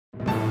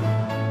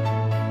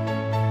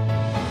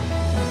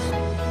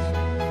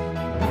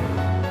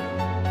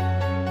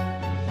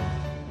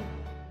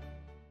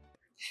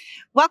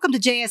Welcome to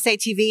JSA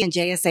TV and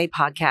JSA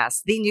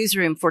Podcast, the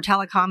newsroom for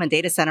telecom and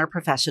data center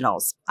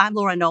professionals. I'm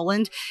Laura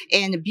Noland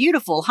in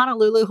beautiful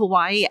Honolulu,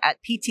 Hawaii at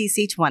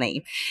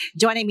PTC'20.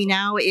 Joining me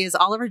now is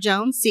Oliver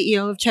Jones,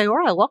 CEO of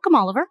Chayora. Welcome,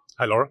 Oliver.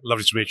 Hi, Laura.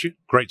 Lovely to meet you.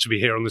 Great to be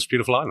here on this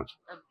beautiful island.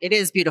 It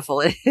is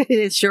beautiful.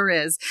 It sure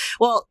is.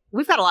 Well,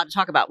 we've got a lot to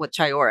talk about with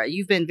Chayora.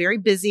 You've been very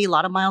busy, a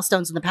lot of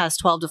milestones in the past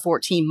 12 to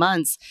 14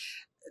 months.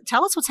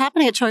 Tell us what's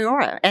happening at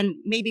Chayora, and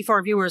maybe for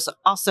our viewers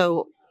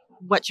also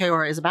what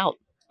Chayora is about.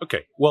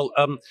 Okay. Well,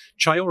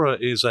 Chayora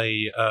is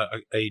a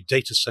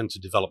data center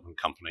development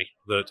company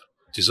that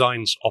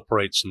designs,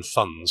 operates, and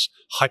funds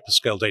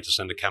hyperscale data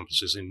center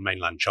campuses in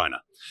mainland China.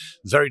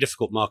 Very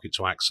difficult market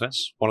to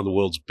access, one of the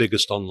world's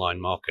biggest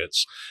online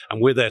markets,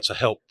 and we're there to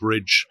help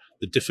bridge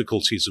the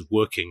difficulties of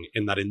working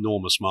in that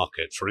enormous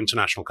market for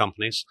international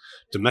companies,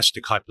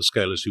 domestic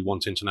hyperscalers who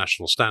want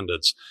international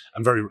standards,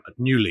 and very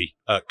newly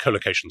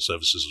co-location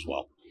services as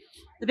well.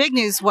 The big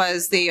news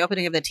was the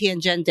opening of the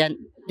Tianjin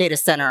data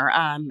center.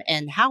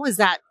 And how is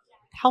that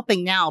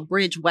helping now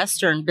bridge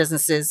Western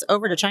businesses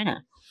over to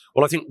China?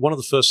 Well, I think one of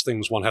the first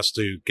things one has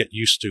to get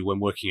used to when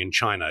working in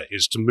China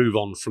is to move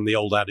on from the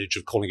old adage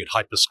of calling it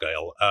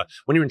hyperscale.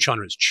 When you're in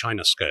China, it's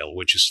China scale,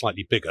 which is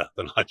slightly bigger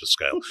than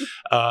hyperscale.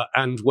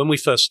 And when we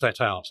first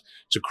set out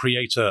to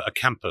create a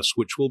campus,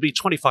 which will be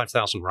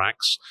 25,000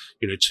 racks,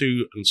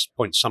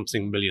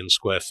 2.something million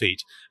square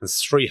feet and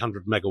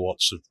 300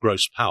 megawatts of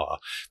gross power,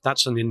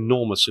 that's an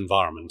enormous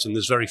environment. And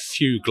there's very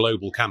few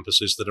global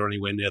campuses that are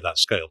anywhere near that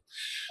scale.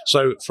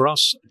 So for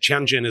us,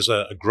 Tianjin is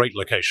a great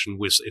location.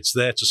 It's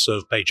there to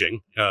serve Beijing,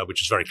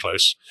 which is very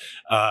close.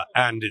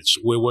 And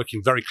we're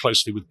working very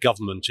closely with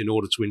government in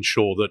order to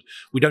ensure that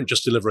we don't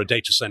just deliver a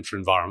data center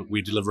environment,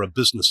 we deliver a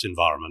business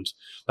environment.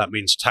 That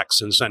means tax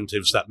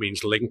incentives, that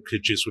means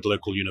linkages with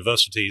local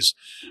universities,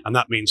 and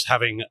that means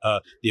having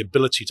the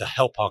ability to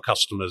help our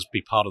customers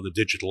be part of the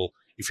digital,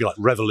 if you like,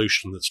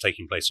 revolution that's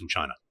taking place in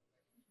China.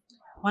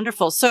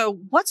 Wonderful. So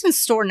what's in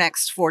store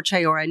next for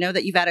Chayora? I know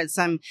that you've added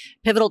some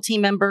pivotal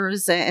team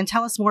members, and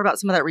tell us more about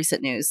some of that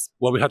recent news.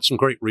 Well, we had some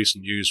great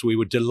recent news. We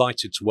were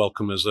delighted to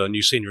welcome as a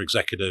new senior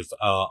executive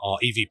our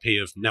EVP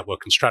of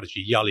Network and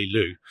Strategy, Yali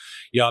Liu.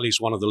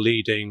 Yali's one of the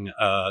leading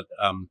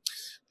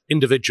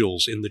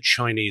individuals in the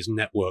Chinese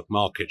network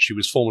market. She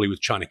was formerly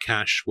with China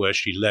Cash, where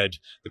she led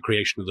the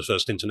creation of the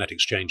first internet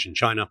exchange in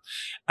China.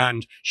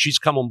 And she's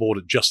come on board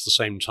at just the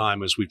same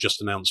time as we've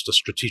just announced a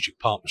strategic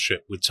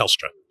partnership with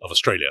Telstra of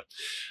Australia.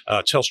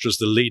 Telstra is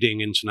the leading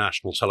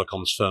international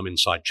telecoms firm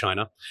inside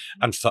China.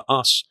 And for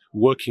us,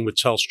 working with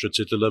Telstra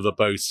to deliver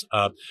both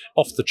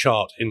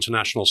off-the-chart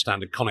international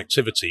standard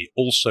connectivity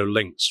also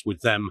links with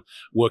them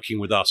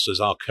working with us as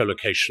our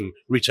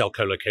retail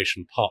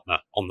co-location partner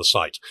on the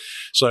site.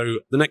 So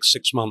the next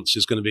 6 months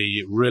is going to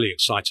be really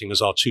exciting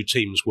as our two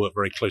teams work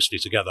very closely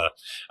together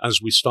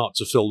as we start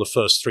to fill the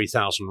first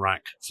 3,000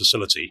 rack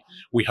facility.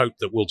 We hope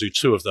that we'll do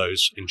 2 of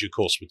those in due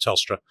course with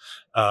Telstra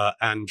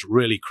and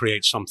really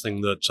create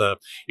something that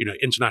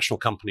international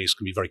companies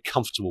can be very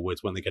comfortable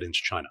with when they get into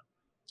China.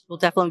 We'll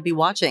definitely be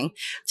watching.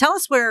 Tell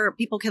us where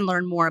people can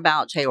learn more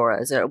about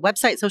Chayora. Is there a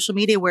website, social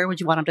media? Where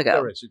would you want them to go?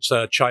 There is. It's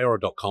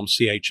chayora.com,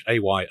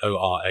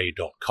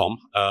 chayora.com.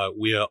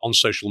 We are on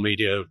social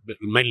media,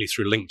 mainly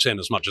through LinkedIn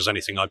as much as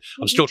anything. I'm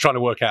still trying to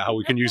work out how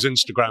we can use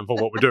Instagram for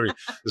what we're doing.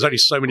 There's only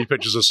so many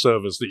pictures of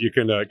servers that you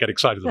can get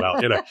excited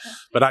about,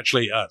 But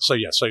actually, so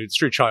it's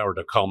through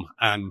chayora.com.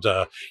 And,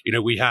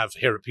 we have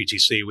here at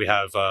PTC, we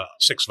have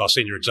 6 of our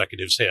senior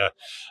executives here.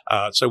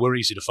 So we're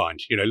easy to find.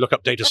 Look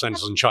up data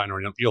centers in China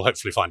and you'll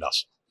hopefully find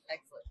us.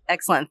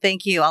 Excellent.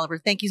 Thank you, Oliver.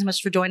 Thank you so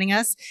much for joining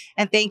us.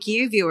 And thank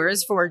you,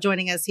 viewers, for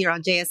joining us here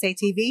on JSA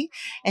TV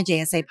and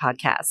JSA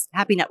Podcast.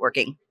 Happy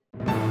networking.